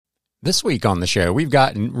This week on the show, we've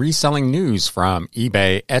got reselling news from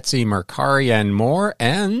eBay, Etsy, Mercari, and more,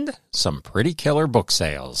 and some pretty killer book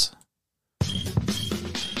sales.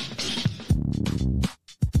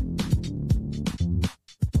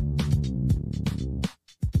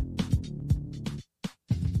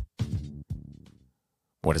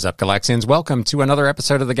 What is up, Galaxians? Welcome to another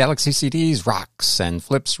episode of the Galaxy CDs, Rocks, and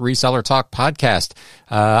Flips Reseller Talk podcast.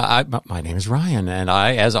 My name is Ryan, and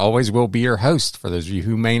I, as always, will be your host. For those of you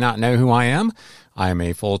who may not know who I am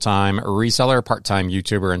a full-time reseller, part-time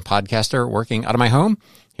YouTuber, and podcaster working out of my home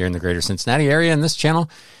here in the greater Cincinnati area, and this channel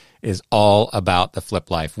is all about the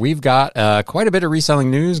flip life. We've got quite a bit of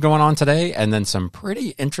reselling news going on today, and then some pretty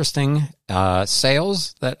interesting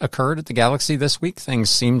sales that occurred at the Galaxy this week.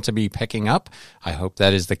 Things seem to be picking up. I hope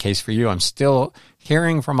that is the case for you. I'm still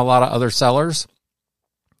hearing from a lot of other sellers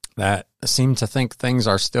that seem to think things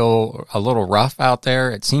are still a little rough out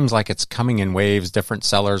there. It seems like it's coming in waves. Different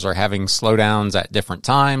sellers are having slowdowns at different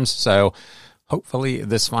times. So hopefully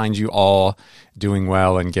this finds you all doing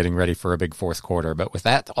well and getting ready for a big fourth quarter. But with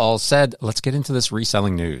that all said, let's get into this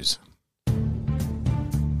reselling news.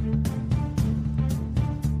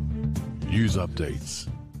 News updates.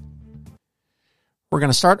 We're going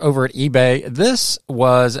to start over at eBay. This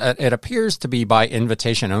was, it appears to be by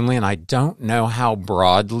invitation only, and I don't know how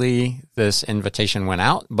broadly this invitation went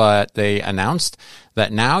out, but they announced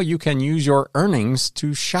that now you can use your earnings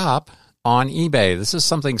to shop on eBay. This is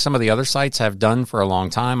something some of the other sites have done for a long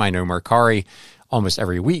time. I know Mercari almost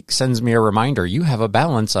every week sends me a reminder, you have a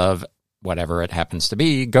balance of whatever it happens to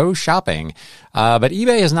be, go shopping. But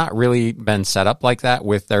eBay has not really been set up like that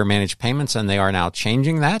with their managed payments, and they are now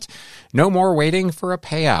changing that. No more waiting for a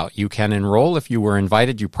payout. You can enroll if you were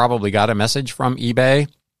invited. You probably got a message from eBay.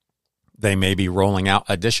 They may be rolling out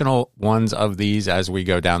additional ones of these as we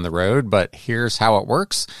go down the road, but here's how it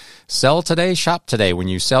works. Sell today, shop today. When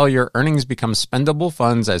you sell, your earnings become spendable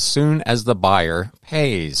funds as soon as the buyer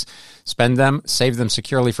pays. Spend them, save them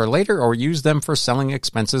securely for later, or use them for selling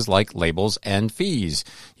expenses like labels and fees.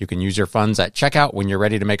 You can use your funds at checkout. When you're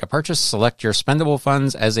ready to make a purchase, select your spendable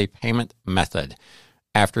funds as a payment method.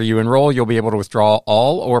 After you enroll, you'll be able to withdraw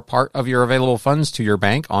all or part of your available funds to your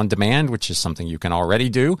bank on demand, which is something you can already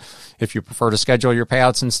do. If you prefer to schedule your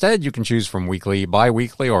payouts instead, you can choose from weekly,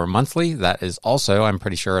 bi-weekly, or monthly. That is also, I'm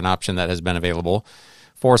pretty sure, an option that has been available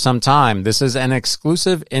for some time. This is an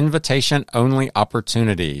exclusive invitation-only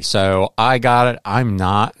opportunity. So I got it. I'm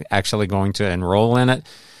not actually going to enroll in it.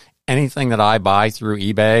 Anything that I buy through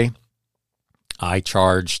eBay, I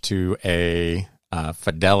charge to a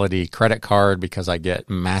Fidelity credit card because I get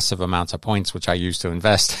massive amounts of points, which I use to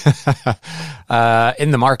invest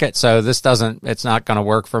in the market. So it's not going to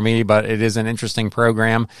work for me, but it is an interesting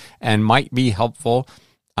program and might be helpful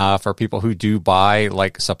for people who do buy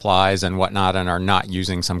like supplies and whatnot and are not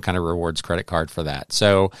using some kind of rewards credit card for that.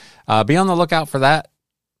 So be on the lookout for that.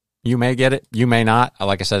 You may get it. You may not.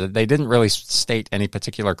 Like I said, they didn't really state any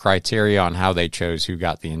particular criteria on how they chose who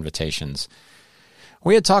got the invitations.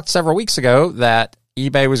 We had talked several weeks ago that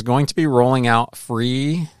eBay was going to be rolling out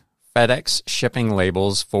free FedEx shipping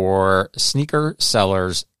labels for sneaker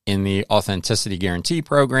sellers in the Authenticity Guarantee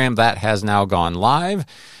program. That has now gone live.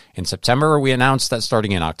 In September, we announced that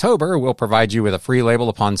starting in October, we'll provide you with a free label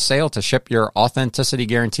upon sale to ship your Authenticity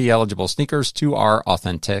Guarantee eligible sneakers to our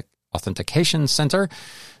authentication center.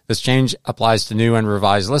 This change applies to new and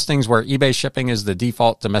revised listings where eBay shipping is the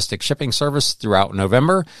default domestic shipping service throughout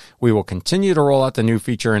November. We will continue to roll out the new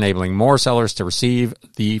feature, enabling more sellers to receive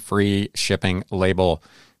the free shipping label.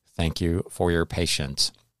 Thank you for your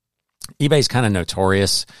patience. eBay's kind of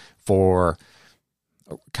notorious for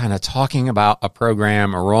kind of talking about a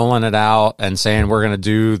program, rolling it out, and saying we're going to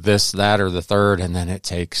do this, that, or the third, and then it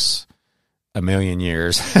takes a million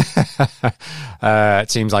years.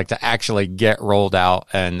 It seems like to actually get rolled out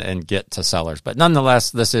and get to sellers. But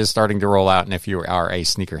nonetheless, this is starting to roll out, and if you are a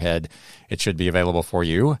sneakerhead, it should be available for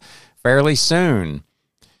you fairly soon.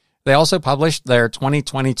 They also published their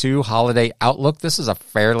 2022 holiday outlook. This is a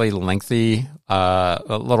fairly lengthy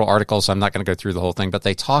little article, so I'm not going to go through the whole thing, but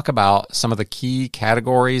they talk about some of the key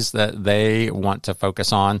categories that they want to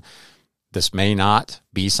focus on. This may not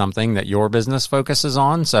be something that your business focuses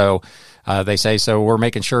on. So they say, so we're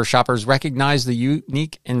making sure shoppers recognize the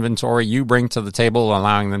unique inventory you bring to the table,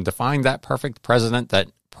 allowing them to find that perfect present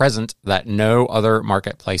that no other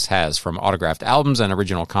marketplace has, from autographed albums and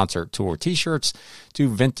original concert tour t-shirts to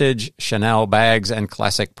vintage Chanel bags and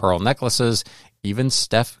classic pearl necklaces, even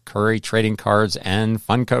Steph Curry trading cards and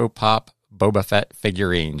Funko Pop Boba Fett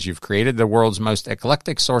figurines. You've created the world's most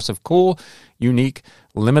eclectic source of cool, unique,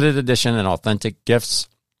 limited edition, and authentic gifts,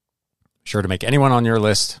 sure to make anyone on your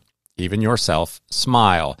list, even yourself,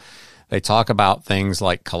 smile. They talk about things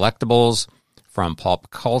like collectibles, from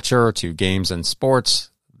pop culture to games and sports.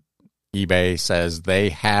 eBay says they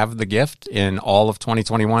have the gift. In all of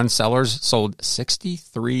 2021, sellers sold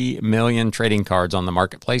 63 million trading cards on the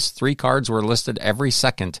marketplace. 3 cards were listed every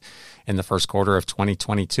second in the first quarter of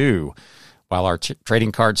 2022. While our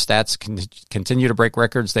trading card stats continue to break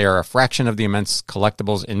records, they are a fraction of the immense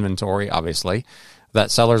collectibles inventory, obviously,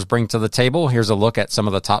 that sellers bring to the table. Here's a look at some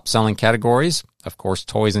of the top-selling categories. Of course,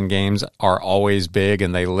 toys and games are always big,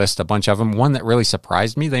 and they list a bunch of them. One that really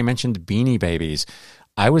surprised me, they mentioned Beanie Babies.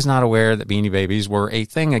 I was not aware that Beanie Babies were a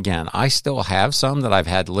thing again. I still have some that I've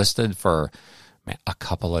had listed for a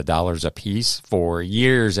couple of dollars a piece for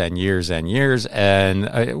years and years and years. And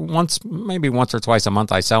maybe once or twice a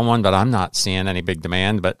month I sell one, but I'm not seeing any big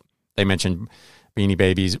demand. But they mentioned Beanie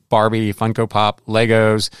Babies, Barbie, Funko Pop,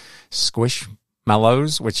 Legos,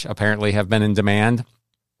 Squishmallows, which apparently have been in demand.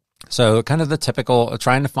 So kind of the typical,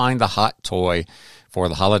 trying to find the hot toy for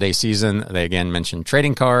the holiday season. They again mentioned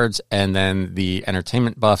trading cards, and then the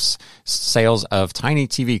entertainment buffs. Sales of Tiny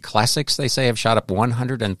TV Classics, they say, have shot up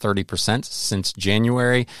 130% since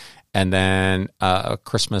January. And then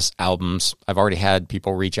Christmas albums. I've already had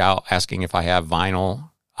people reach out asking if I have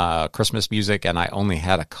vinyl Christmas music, and I only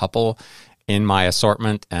had a couple in my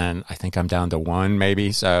assortment, and I think I'm down to one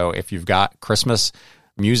maybe. So if you've got Christmas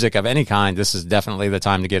music of any kind, this is definitely the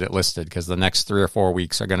time to get it listed, because the next 3 or 4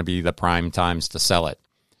 weeks are going to be the prime times to sell it.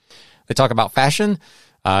 They talk about fashion.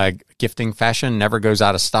 Gifting fashion never goes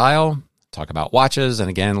out of style. Talk about watches, and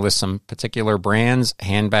again, list some particular brands,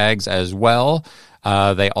 handbags as well.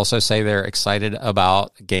 They also say they're excited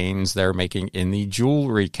about gains they're making in the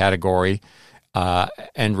jewelry category,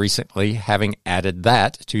 and recently having added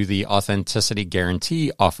that to the authenticity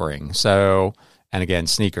guarantee offering. So, and again,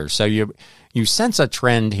 sneakers. So you sense a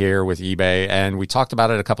trend here with eBay, and we talked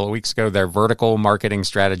about it a couple of weeks ago, their vertical marketing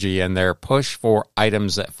strategy and their push for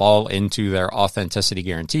items that fall into their authenticity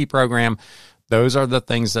guarantee program. Those are the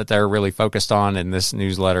things that they're really focused on, and this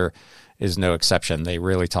newsletter is no exception. They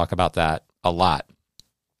really talk about that a lot.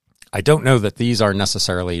 I don't know that these are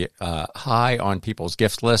necessarily high on people's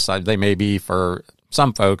gift lists. They may be for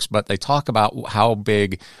some folks, but they talk about how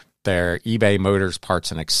big their eBay Motors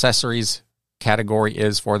parts and accessories category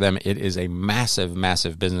is for them. It is a massive,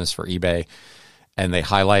 massive business for eBay, and they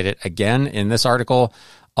highlight it again in this article,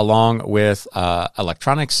 along with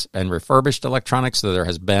electronics and refurbished electronics. So there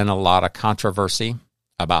has been a lot of controversy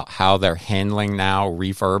about how they're handling now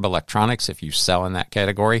refurb electronics. If you sell in that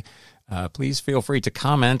category, please feel free to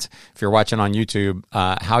comment if you're watching on YouTube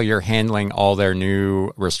how you're handling all their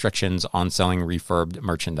new restrictions on selling refurbed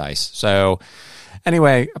merchandise. So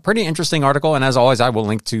anyway, a pretty interesting article, and as always, I will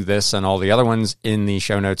link to this and all the other ones in the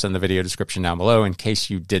show notes and the video description down below in case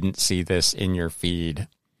you didn't see this in your feed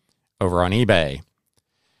over on eBay.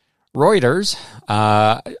 Reuters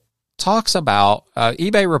talks about,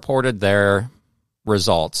 eBay reported their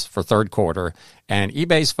results for third quarter, and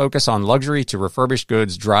eBay's focus on luxury to refurbished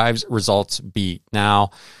goods drives results beat.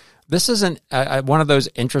 Now, this isn't one of those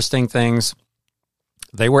interesting things.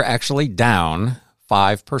 They were actually down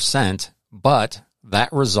 5%, but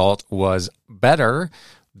that result was better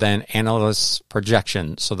than analysts'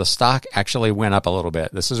 projection. So the stock actually went up a little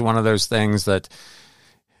bit. This is one of those things that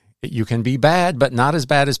you can be bad, but not as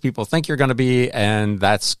bad as people think you're going to be, and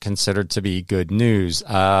that's considered to be good news.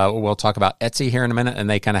 We'll talk about Etsy here in a minute, and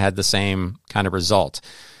they kind of had the same kind of result.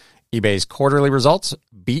 eBay's quarterly results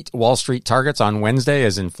beat Wall Street targets on Wednesday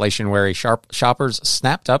as inflation-wary shoppers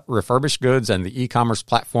snapped up refurbished goods, and the e-commerce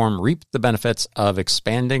platform reaped the benefits of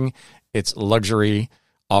expanding its luxury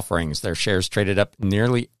offerings. Their shares traded up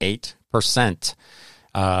nearly 8%.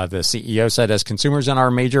 The CEO said, as consumers in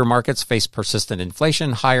our major markets face persistent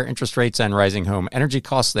inflation, higher interest rates, and rising home energy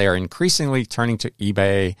costs, they are increasingly turning to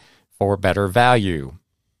eBay for better value.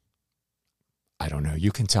 I don't know.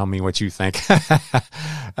 You can tell me what you think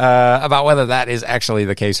about whether that is actually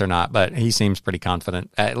the case or not, but he seems pretty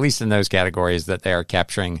confident, at least in those categories, that they are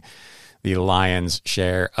capturing the lion's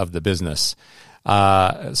share of the business.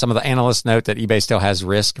 Some of the analysts note that eBay still has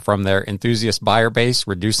risk from their enthusiast buyer base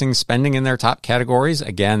reducing spending in their top categories.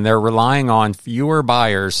 Again, they're relying on fewer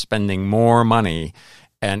buyers spending more money.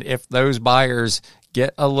 And if those buyers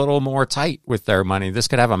get a little more tight with their money, this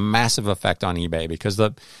could have a massive effect on eBay, because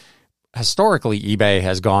historically eBay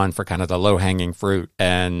has gone for kind of the low-hanging fruit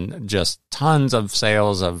and just tons of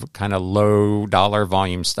sales of kind of low dollar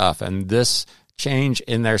volume stuff. And this change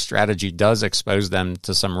in their strategy does expose them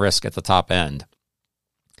to some risk at the top end.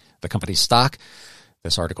 The company's stock,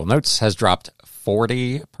 this article notes, has dropped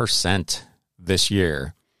 40% this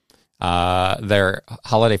year. Their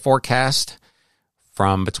holiday forecast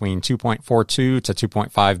from between 2.42 to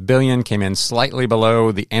 2.5 billion, came in slightly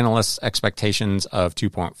below the analysts' expectations of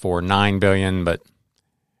 2.49 billion, but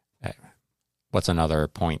what's another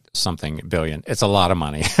point something billion? It's a lot of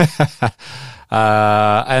money.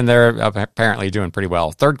 And they're apparently doing pretty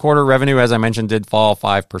well. Third quarter revenue, as I mentioned, did fall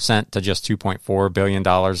 5% to just $2.4 billion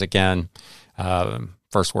again.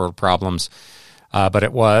 First world problems. But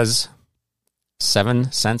it was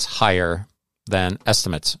 7 cents higher than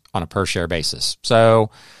estimates on a per share basis.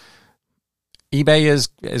 So eBay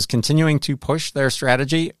is continuing to push their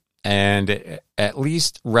strategy, and at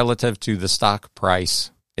least relative to the stock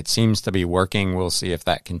price, it seems to be working. We'll see if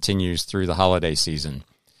that continues through the holiday season.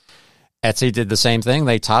 Etsy did the same thing.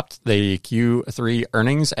 They topped the Q3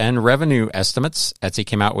 earnings and revenue estimates. Etsy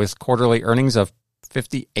came out with quarterly earnings of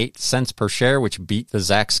 58 cents per share, which beat the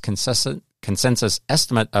Zacks consensus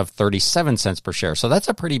estimate of 37 cents per share. So that's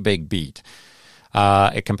a pretty big beat.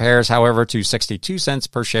 It compares, however, to 62 cents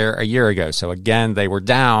per share a year ago. So again, they were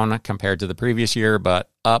down compared to the previous year, but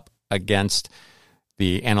up against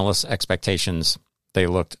the analysts' expectations. They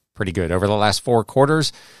looked pretty good. Over the last 4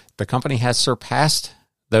 quarters, the company has surpassed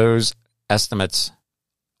those estimates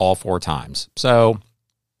all 4 times. So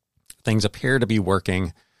things appear to be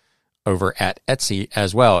working over at Etsy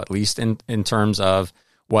as well, at least in terms of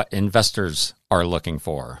what investors are looking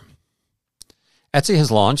for. Etsy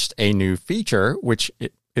has launched a new feature, which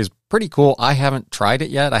is pretty cool. I haven't tried it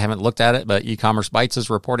yet. I haven't looked at it, but E-Commerce Bytes is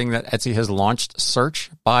reporting that Etsy has launched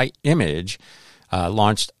search by image,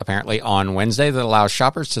 launched apparently on Wednesday, that allows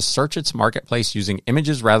shoppers to search its marketplace using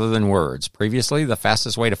images rather than words. Previously, the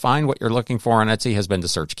fastest way to find what you're looking for on Etsy has been to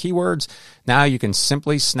search keywords. Now you can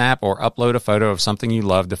simply snap or upload a photo of something you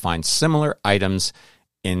love to find similar items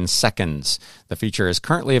in seconds. The feature is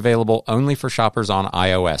currently available only for shoppers on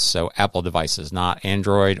iOS, so Apple devices, not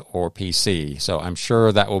Android or PC. So I'm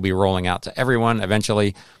sure that will be rolling out to everyone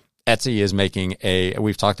eventually. Etsy is making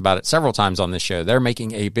we've talked about it several times on this show, they're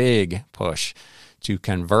making a big push to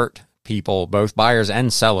convert people, both buyers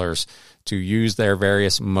and sellers, to use their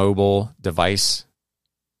various mobile device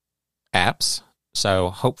apps.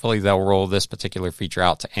 So hopefully they'll roll this particular feature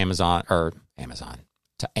out to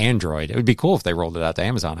to Android. It would be cool if they rolled it out to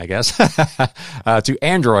Amazon, I guess, to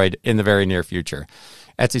Android in the very near future.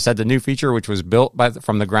 Etsy said the new feature, which was built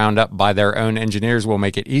from the ground up by their own engineers, will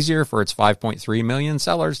make it easier for its 5.3 million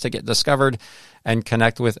sellers to get discovered and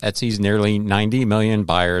connect with Etsy's nearly 90 million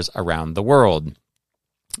buyers around the world.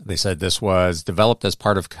 They said this was developed as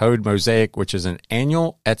part of Code Mosaic, which is an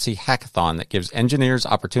annual Etsy hackathon that gives engineers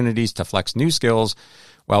opportunities to flex new skills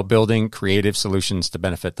while building creative solutions to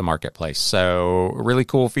benefit the marketplace. So really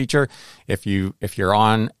cool feature. If you're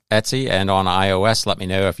on Etsy and on iOS, let me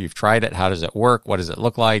know if you've tried it. How does it work? What does it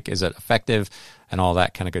look like? Is it effective? And all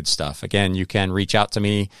that kind of good stuff. Again, you can reach out to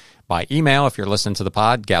me by email if you're listening to the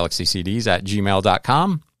pod,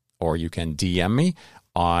 galaxycds@gmail.com, or you can DM me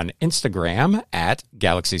on Instagram at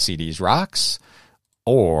GalaxyCDsRocks,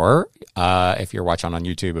 or if you're watching on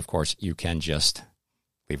YouTube, of course, you can just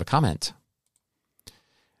leave a comment.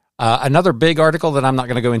 Another big article that I'm not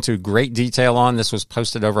going to go into great detail on, this was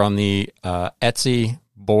posted over on the Etsy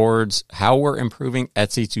boards, how we're improving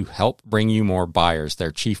Etsy to help bring you more buyers.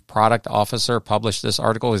 Their chief product officer published this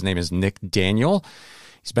article. His name is Nick Daniel.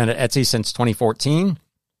 He's been at Etsy since 2014.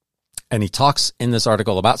 And he talks in this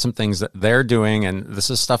article about some things that they're doing, and this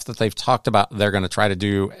is stuff that they've talked about they're going to try to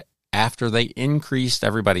do after they increased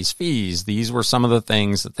everybody's fees. These were some of the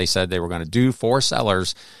things that they said they were going to do for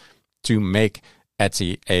sellers to make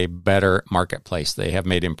Etsy a better marketplace. They have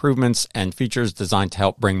made improvements and features designed to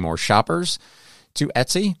help bring more shoppers to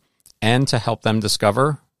Etsy and to help them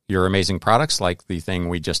discover your amazing products, like the thing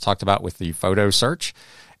we just talked about with the photo search.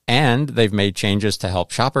 And they've made changes to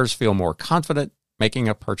help shoppers feel more confident making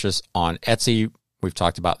a purchase on Etsy. We've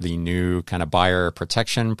talked about the new kind of buyer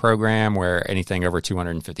protection program where anything over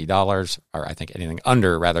 $250, or I think anything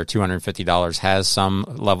under rather $250, has some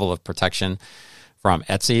level of protection from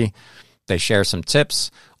Etsy. They share some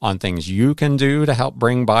tips on things you can do to help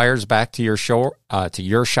bring buyers back to your shop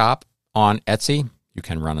on Etsy. You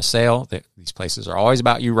can run a sale. These places are always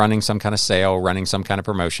about you running some kind of sale, running some kind of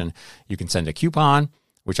promotion. You can send a coupon,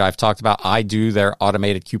 which I've talked about. I do their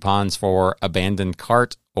automated coupons for abandoned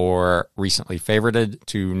cart or recently favorited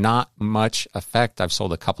to not much effect. I've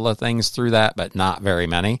sold a couple of things through that, but not very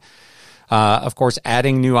many. Of course,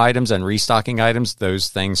 adding new items and restocking items, those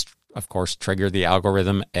things, of course, trigger the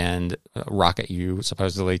algorithm and rocket you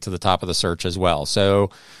supposedly to the top of the search as well.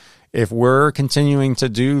 So if we're continuing to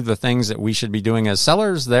do the things that we should be doing as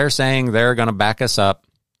sellers, they're saying they're going to back us up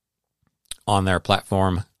on their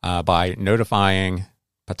platform by notifying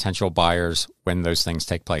potential buyers when those things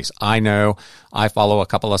take place. I know I follow a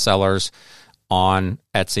couple of sellers on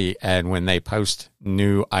Etsy, and when they post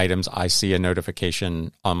new items, I see a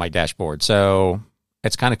notification on my dashboard. So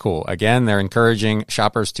it's kind of cool. Again, they're encouraging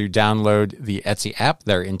shoppers to download the Etsy app.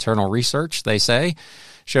 Their internal research, they say,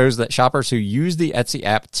 shows that shoppers who use the Etsy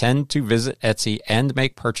app tend to visit Etsy and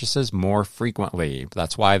make purchases more frequently.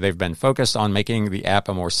 That's why they've been focused on making the app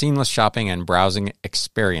a more seamless shopping and browsing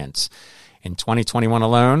experience. In 2021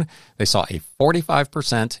 alone, they saw a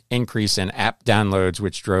 45% increase in app downloads,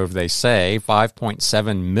 which drove, they say,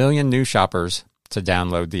 5.7 million new shoppers to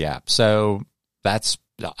download the app. So that's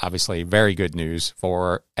obviously very good news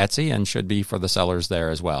for Etsy and should be for the sellers there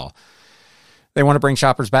as well. They want to bring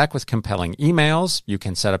shoppers back with compelling emails. You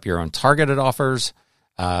can set up your own targeted offers.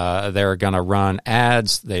 They're going to run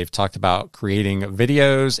ads. They've talked about creating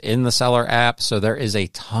videos in the seller app. So there is a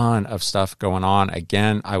ton of stuff going on.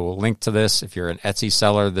 Again, I will link to this. If you're an Etsy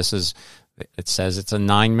seller, it says it's a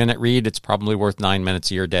 9-minute read. It's probably worth 9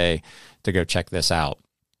 minutes of your day to go check this out.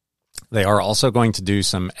 They are also going to do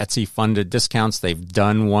some Etsy funded discounts. They've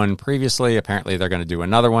done one previously. Apparently they're going to do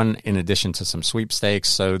another one in addition to some sweepstakes.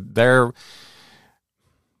 So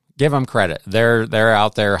give them credit. They're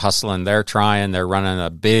out there hustling. They're trying. They're running a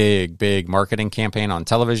big marketing campaign on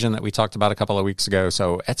television that we talked about a couple of weeks ago.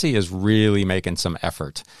 So Etsy is really making some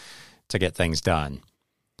effort to get things done.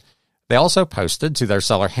 They also posted to their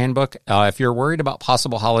seller handbook, if you're worried about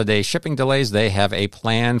possible holiday shipping delays, they have a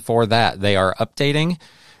plan for that. They are updating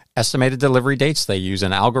estimated delivery dates. They use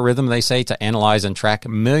an algorithm, they say, to analyze and track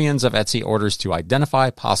millions of Etsy orders to identify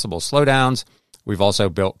possible slowdowns. We've also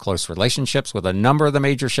built close relationships with a number of the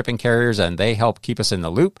major shipping carriers, and they help keep us in the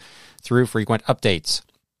loop through frequent updates.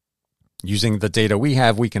 Using the data we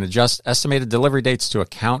have, we can adjust estimated delivery dates to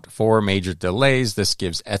account for major delays. This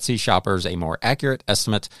gives Etsy shoppers a more accurate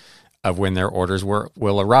estimate of when their orders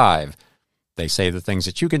will arrive. They say the things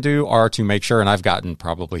that you can do are to make sure, and I've gotten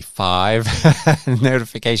probably 5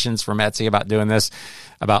 notifications from Etsy about doing this,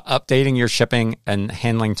 about updating your shipping and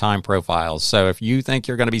handling time profiles. So if you think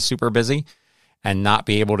you're going to be super busy and not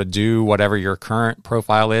be able to do whatever your current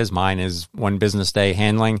profile is, mine is 1 business day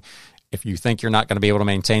handling. If you think you're not going to be able to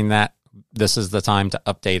maintain that, this is the time to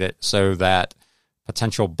update it so that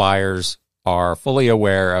potential buyers are fully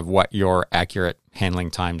aware of what your accurate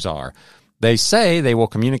handling times are. They say they will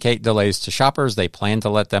communicate delays to shoppers. They plan to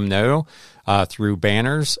let them know through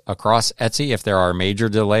banners across Etsy if there are major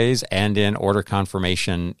delays and in order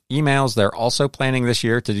confirmation emails. They're also planning this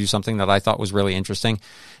year to do something that I thought was really interesting.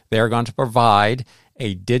 They are going to provide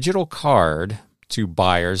a digital card to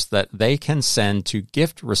buyers that they can send to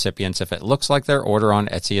gift recipients if it looks like their order on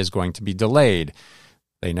Etsy is going to be delayed.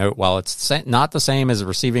 They note, while it's not the same as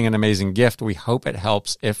receiving an amazing gift, we hope it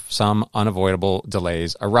helps if some unavoidable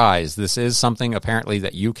delays arise. This is something apparently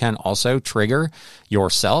that you can also trigger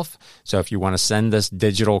yourself. So if you want to send this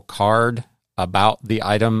digital card about the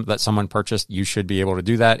item that someone purchased, you should be able to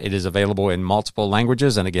do that. It is available in multiple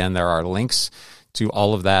languages. And again, there are links to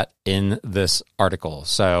all of that in this article.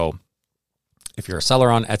 So if you're a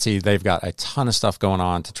seller on Etsy, they've got a ton of stuff going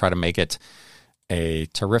on to try to make it a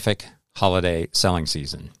terrific holiday selling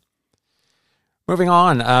season. Moving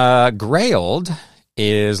on, Grailed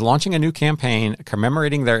is launching a new campaign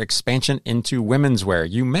commemorating their expansion into women's wear.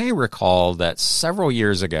 You may recall that several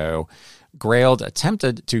years ago, Grailed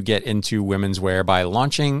attempted to get into women's wear by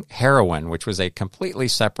launching Heroine, which was a completely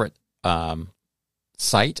separate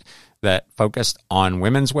site that focused on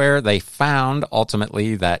women's wear. They found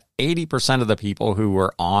ultimately that 80% of the people who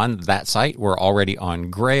were on that site were already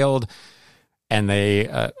on Grailed. And they,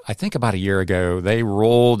 I think about a year ago, they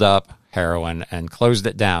rolled up Heroine and closed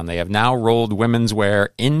it down. They have now rolled women's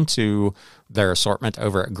wear into their assortment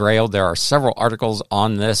over at Grailed. There are several articles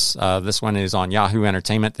on this. This one is on Yahoo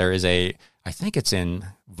Entertainment. There is I think it's in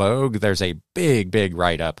Vogue. There's a big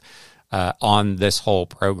write-up on this whole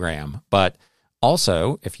program. But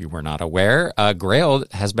also, if you were not aware, Grailed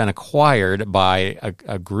has been acquired by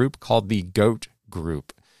a group called the GOAT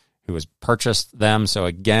Group, who has purchased them. So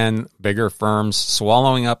again, bigger firms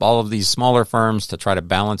swallowing up all of these smaller firms to try to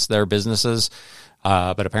balance their businesses.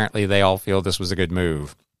 But apparently they all feel this was a good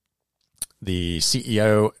move. The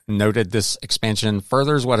CEO noted this expansion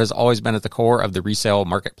furthers what has always been at the core of the resale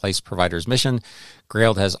marketplace provider's mission.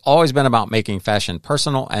 Grailed has always been about making fashion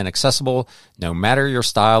personal and accessible, no matter your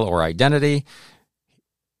style or identity.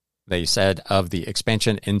 They said of the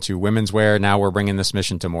expansion into women's wear, now we're bringing this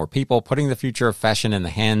mission to more people, putting the future of fashion in the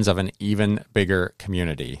hands of an even bigger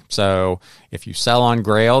community. So if you sell on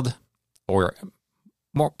Grailed, or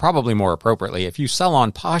probably more appropriately, if you sell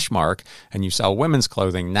on Poshmark and you sell women's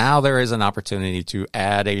clothing, now there is an opportunity to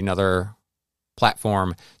add another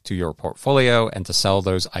platform to your portfolio and to sell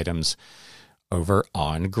those items over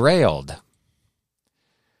on Grailed.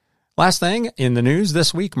 Last thing in the news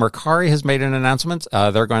this week, Mercari has made an announcement.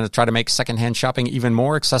 They're going to try to make secondhand shopping even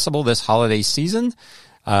more accessible this holiday season.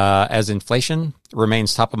 As inflation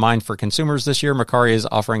remains top of mind for consumers this year, Mercari is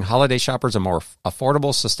offering holiday shoppers a more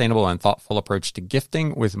affordable, sustainable, and thoughtful approach to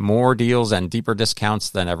gifting with more deals and deeper discounts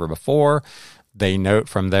than ever before. They note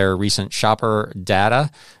from their recent shopper data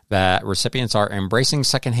that recipients are embracing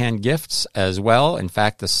secondhand gifts as well. In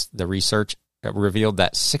fact, the research revealed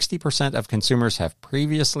that 60% of consumers have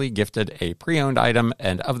previously gifted a pre-owned item,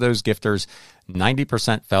 and of those gifters,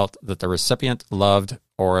 90% felt that the recipient loved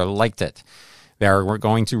or liked it. They're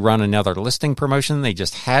going to run another listing promotion. They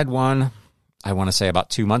just had one, I want to say about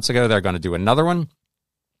 2 months ago. They're going to do another one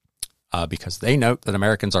because they note that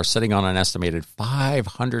Americans are sitting on an estimated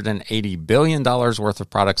 $580 billion worth of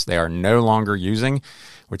products they are no longer using,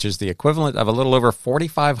 which is the equivalent of a little over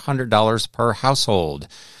 $4,500 per household.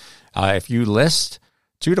 If you list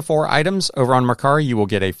 2 to 4 items over on Mercari, you will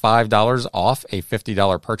get a $5 off a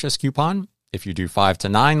 $50 purchase coupon. If you do 5 to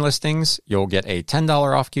 9 listings, you'll get a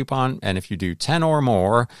 $10 off coupon. And if you do 10 or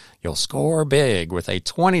more, you'll score big with a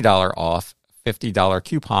 $20 off $50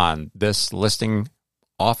 coupon. This listing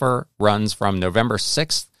offer runs from November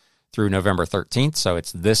 6th through November 13th. So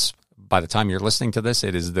it's by the time you're listening to this,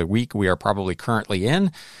 it is the week we are probably currently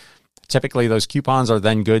in. Typically, those coupons are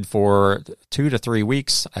then good for 2 to 3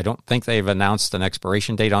 weeks. I don't think they've announced an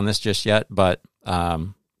expiration date on this just yet, but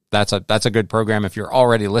that's a good program. If you're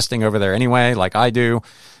already listing over there anyway, like I do,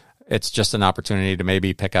 it's just an opportunity to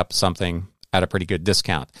maybe pick up something at a pretty good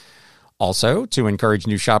discount. Also, to encourage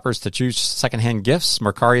new shoppers to choose secondhand gifts,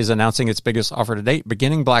 Mercari is announcing its biggest offer to date.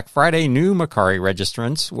 Beginning Black Friday, new Mercari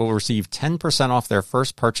registrants will receive 10% off their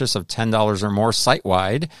first purchase of $10 or more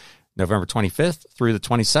site-wide, November 25th through the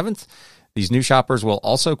 27th. These new shoppers will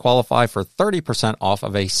also qualify for 30% off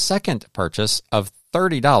of a second purchase of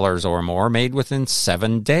 $30 or more made within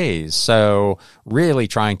 7 days. So really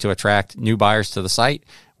trying to attract new buyers to the site,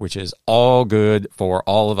 which is all good for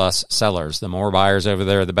all of us sellers. The more buyers over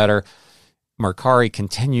there, the better. Mercari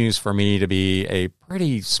continues for me to be a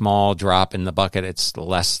pretty small drop in the bucket. It's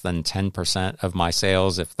less than 10% of my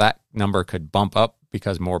sales. If that number could bump up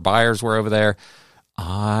because more buyers were over there,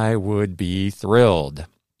 I would be thrilled.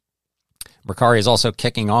 Mercari is also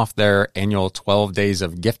kicking off their annual 12 Days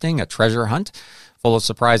of Gifting, a treasure hunt full of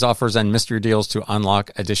surprise offers and mystery deals to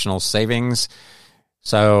unlock additional savings.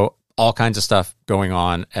 So all kinds of stuff going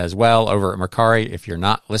on as well over at Mercari. If you're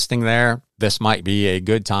not listing there, this might be a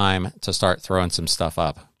good time to start throwing some stuff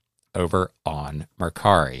up over on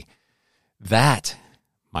Mercari. That,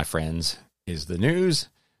 my friends, is the news.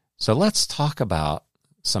 So let's talk about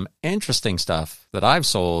some interesting stuff that I've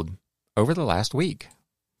sold over the last week.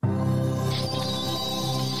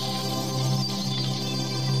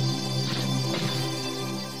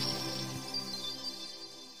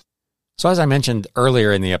 So as I mentioned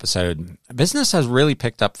earlier in the episode, business has really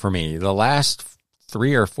picked up for me. The last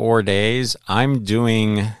 3 or 4 days, I'm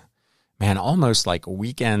doing, almost like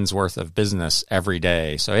weekends worth of business every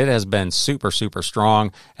day. So it has been super, super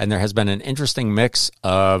strong. And there has been an interesting mix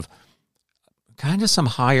of kind of some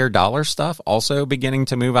higher dollar stuff also beginning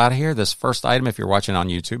to move out of here. This first item, if you're watching on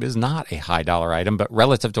YouTube, is not a high dollar item, but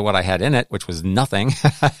relative to what I had in it, which was nothing,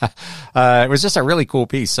 it was just a really cool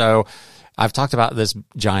piece. So I've talked about this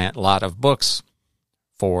giant lot of books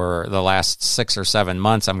for the last 6 or 7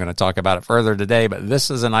 months. I'm going to talk about it further today, but this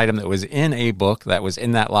is an item that was in a book that was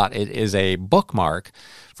in that lot. It is a bookmark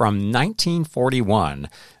from 1941,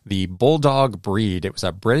 the Bulldog Breed. It was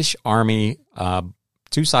a British Army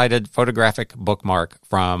two-sided photographic bookmark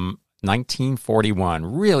from 1941.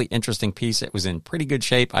 Really interesting piece. It was in pretty good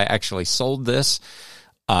shape. I actually sold this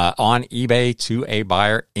on eBay to a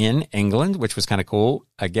buyer in England, which was kind of cool.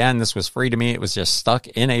 Again, this was free to me. It was just stuck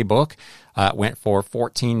in a book. It went for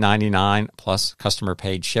 $14.99 plus customer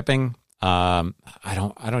paid shipping. I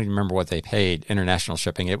don't even remember what they paid international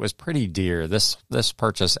shipping. It was pretty dear. This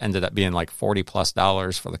purchase ended up being like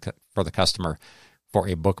 $40+ for the customer for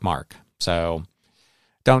a bookmark. So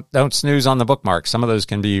don't snooze on the bookmark. Some of those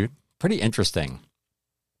can be pretty interesting.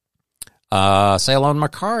 Sale on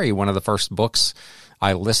Mercari, one of the first books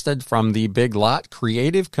I listed from the big lot,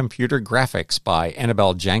 Creative Computer Graphics by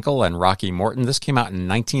Annabelle Jankel and Rocky Morton. This came out in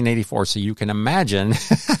 1984, so you can imagine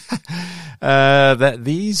that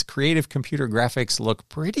these creative computer graphics look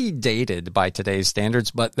pretty dated by today's standards,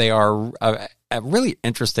 but they are a really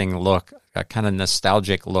interesting look, a kind of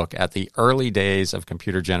nostalgic look at the early days of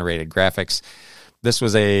computer-generated graphics. This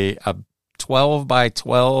was a 12 by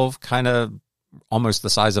 12 kind of almost the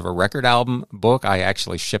size of a record album book. I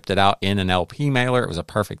actually shipped it out in an LP mailer. It was a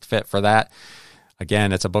perfect fit for that.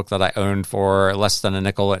 Again, it's a book that I owned for less than a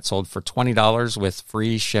nickel. It sold for $20 with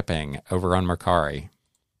free shipping over on Mercari.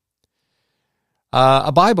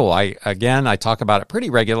 A Bible. I talk about it pretty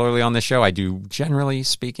regularly on this show. I do, generally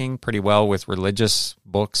speaking, pretty well with religious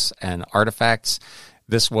books and artifacts.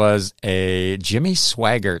 This was a Jimmy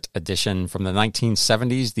Swaggart edition from the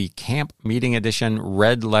 1970s, the Camp Meeting Edition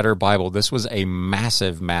Red Letter Bible. This was a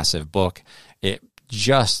massive, massive book. It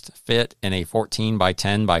just fit in a 14 by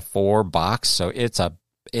 10 by 4 box, so it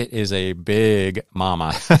is a big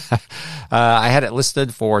mama. I had it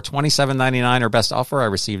listed for $27.99 or best offer. I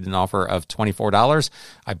received an offer of $24.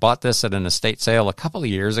 I bought this at an estate sale a couple of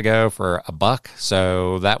years ago for $1,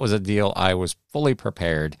 so that was a deal I was fully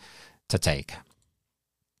prepared to take.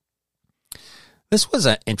 This was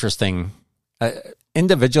an interesting,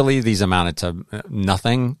 individually these amounted to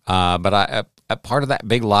nothing, but a part of that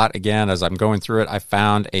big lot, again, as I'm going through it, I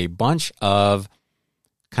found a bunch of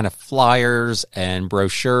kind of flyers and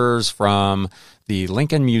brochures from the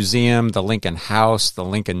Lincoln Museum, the Lincoln House, the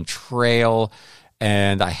Lincoln Trail,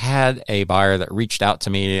 and I had a buyer that reached out to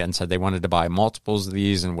me and said they wanted to buy multiples of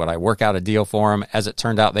these and would I work out a deal for them. As it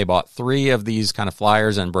turned out, they bought 3 of these kind of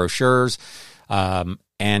flyers and brochures and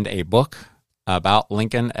a book about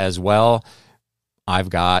Lincoln as well. I've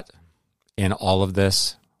got in all of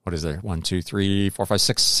this, what is there? 1, 2, 3, 4, 5,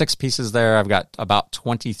 6 pieces there. I've got about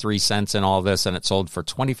 23 cents in all of this, and it sold for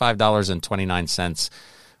 $25.29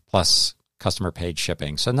 plus customer paid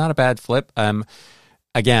shipping. So not a bad flip.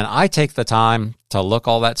 Again, I take the time to look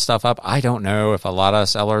all that stuff up. I don't know if a lot of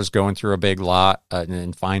sellers going through a big lot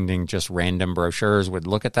and finding just random brochures would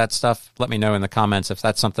look at that stuff. Let me know in the comments if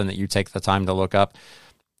that's something that you take the time to look up.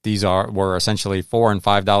 These were essentially $4 and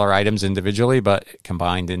 $5 items individually, but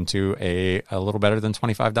combined into a little better than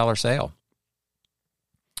 $25 sale.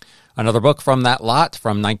 Another book from that lot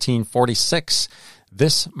from 1946,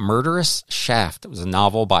 This Murderous Shaft. It was a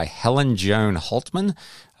novel by Helen Joan Hultman.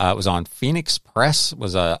 It was on Phoenix Press. It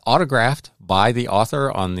was autographed by the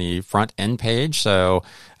author on the front end page. So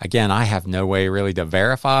again, I have no way really to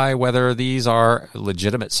verify whether these are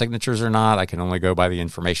legitimate signatures or not. I can only go by the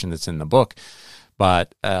information that's in the book.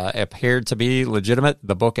 But it appeared to be legitimate.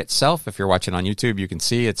 The book itself, if you're watching on YouTube, you can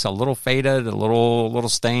see it's a little faded, a little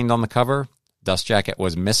stained on the cover. Dust jacket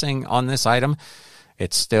was missing on this item.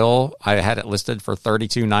 It's still, I had it listed for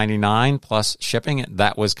 $32.99 plus shipping.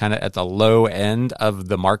 That was kind of at the low end of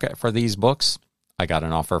the market for these books. I got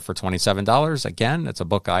an offer for $27. Again, it's a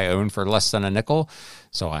book I own for less than a nickel,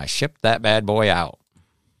 so I shipped that bad boy out.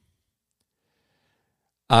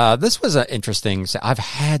 This was an interesting, I've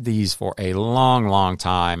had these for a long, long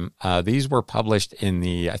time. These were published in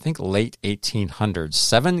the, I think, late 1800s.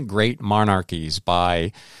 7 Great Monarchies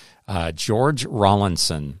by George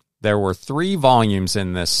Rawlinson. There were 3 volumes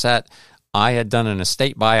in this set. I had done an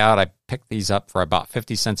estate buyout. I picked these up for about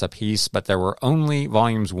 50 cents a piece, but there were only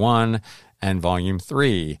volumes 1 and volume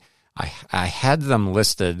 3. I had them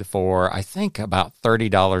listed for, I think, about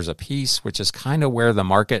 $30 a piece, which is kind of where the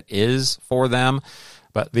market is for them.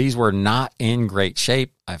 But these were not in great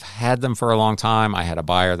shape. I've had them for a long time. I had a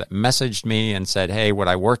buyer that messaged me and said, hey, would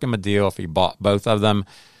I work him a deal if he bought both of them?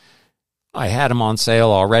 I had them on sale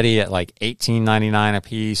already at like $18.99 a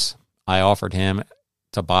piece. I offered him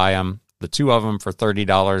to buy them, the 2 of them, for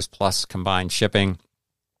 $30 plus combined shipping,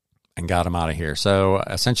 and got them out of here. So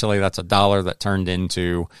essentially that's $1 that turned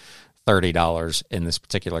into $30 in this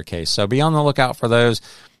particular case. So be on the lookout for those.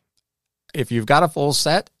 If you've got a full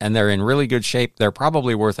set and they're in really good shape, they're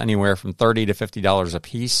probably worth anywhere from $30 to $50 a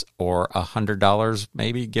piece, or $100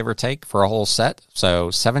 maybe, give or take, for a whole set. So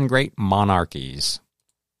 7 Great Monarchies.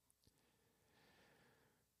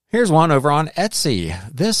 Here's one over on Etsy.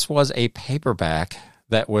 This was a paperback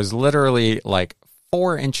that was literally like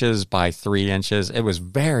 4 inches by 3 inches. It was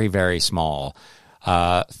very, very small.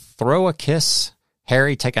 Throw a Kiss,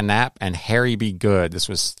 Harry Take a Nap, and Harry Be Good. This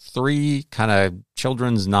was 3 kind of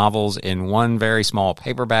children's novels in one very small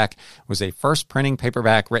paperback. It was a first printing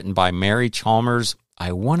paperback written by Mary Chalmers.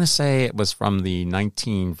 I want to say it was from the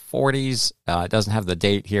 1940s. It doesn't have the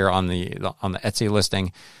date here on the Etsy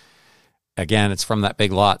listing. Again, it's from that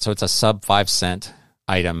big lot, so it's a sub 5 cent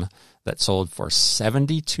item that sold for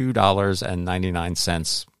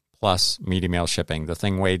 $72.99 plus media mail shipping. The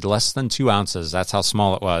thing weighed less than 2 ounces. That's how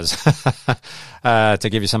small it was, to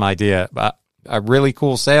give you some idea. But a really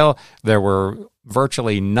cool sale. There were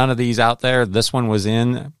virtually none of these out there. This one was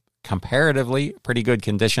in comparatively pretty good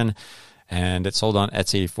condition, and it sold on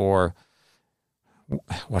Etsy for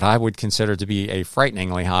what I would consider to be a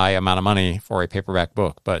frighteningly high amount of money for a paperback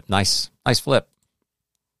book, but nice flip.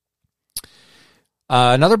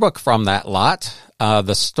 Another book from that lot,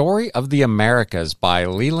 The Story of the Americas by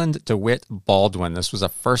Leland DeWitt Baldwin. This was a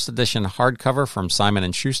first edition hardcover from Simon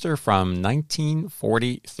 & Schuster from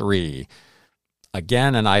 1943.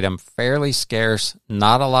 Again, an item fairly scarce,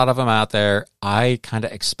 not a lot of them out there. I kind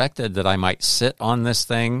of expected that I might sit on this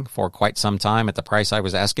thing for quite some time at the price I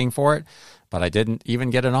was asking for it, but I didn't even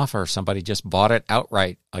get an offer. Somebody just bought it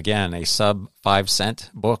outright. Again, a sub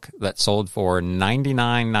 5-cent book that sold for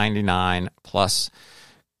 $99.99 plus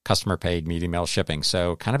customer paid media mail shipping.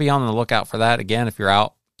 So kind of be on the lookout for that. Again, if you're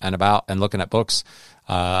out and about and looking at books,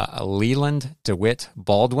 Leland DeWitt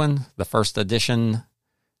Baldwin, the first edition,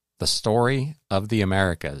 The Story of the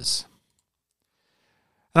Americas.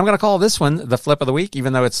 And I'm going to call this one the flip of the week,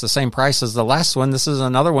 even though it's the same price as the last one. This is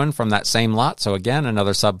another one from that same lot. So again,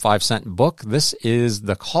 another sub 5-cent book. This is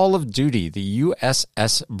The Call of Duty, the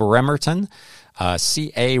USS Bremerton,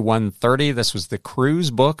 CA-130. This was the cruise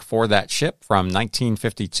book for that ship from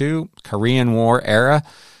 1952, Korean War era.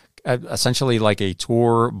 Essentially like a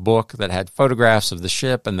tour book that had photographs of the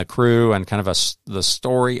ship and the crew and kind of the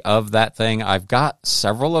story of that thing. I've got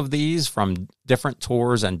several of these from different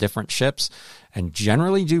tours and different ships and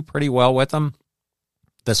generally do pretty well with them.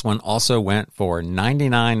 This one also went for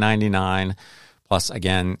 $99.99 plus,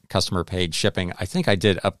 again, customer paid shipping. I think I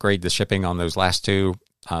did upgrade the shipping on those last two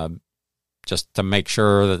just to make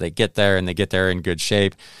sure that they get there and they get there in good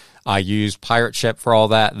shape. I use Pirate Ship for all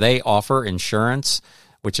that. They offer insurance,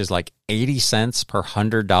 which is like 80 cents per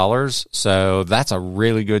 $100. So that's a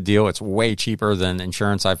really good deal. It's way cheaper than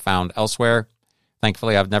insurance I've found elsewhere.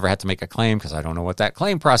 Thankfully, I've never had to make a claim because I don't know what that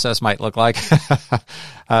claim process might look like.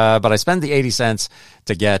 But I spend the 80 cents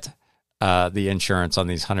to get the insurance on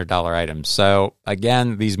these $100 items. So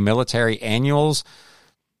again, these military annuals,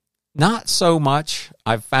 not so much.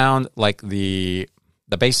 I've found like the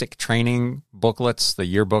basic training booklets, the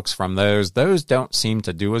yearbooks from those don't seem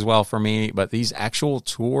to do as well for me, but these actual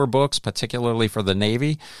tour books, particularly for the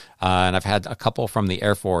Navy, and I've had a couple from the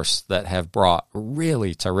Air Force that have brought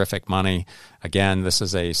really terrific money. Again, this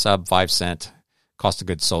is a sub 5-cent cost of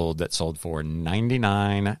goods sold that sold for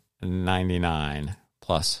 $99.99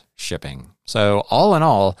 plus shipping. So all in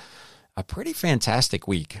all, a pretty fantastic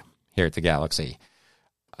week here at the Galaxy.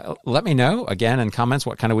 Let me know, again, in comments,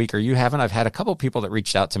 what kind of week are you having? I've had a couple people that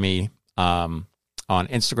reached out to me on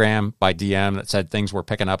Instagram by DM that said things were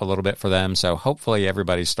picking up a little bit for them. So hopefully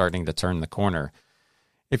everybody's starting to turn the corner.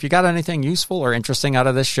 If you got anything useful or interesting out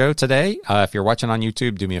of this show today, if you're watching on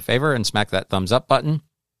YouTube, do me a favor and smack that thumbs up button.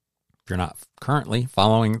 If you're not currently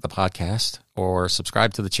following the podcast or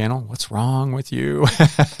subscribe to the channel, what's wrong with you?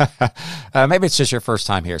 Maybe it's just your first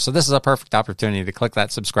time here. So this is a perfect opportunity to click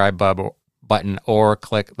that subscribe button or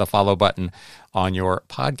click the follow button on your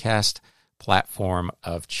podcast platform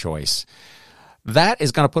of choice. That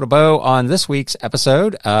is going to put a bow on this week's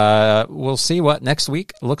episode. We'll see what next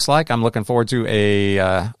week looks like. I'm looking forward to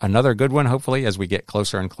another good one, hopefully, as we get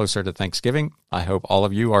closer and closer to Thanksgiving. I hope all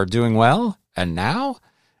of you are doing well. And now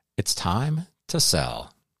it's time to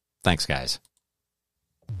sell. Thanks, guys.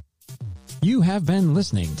 You have been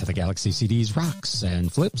listening to the Galaxy CDs Rocks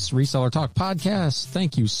and Flips Reseller Talk podcast.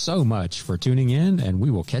 Thank you so much for tuning in, and we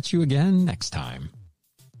will catch you again next time.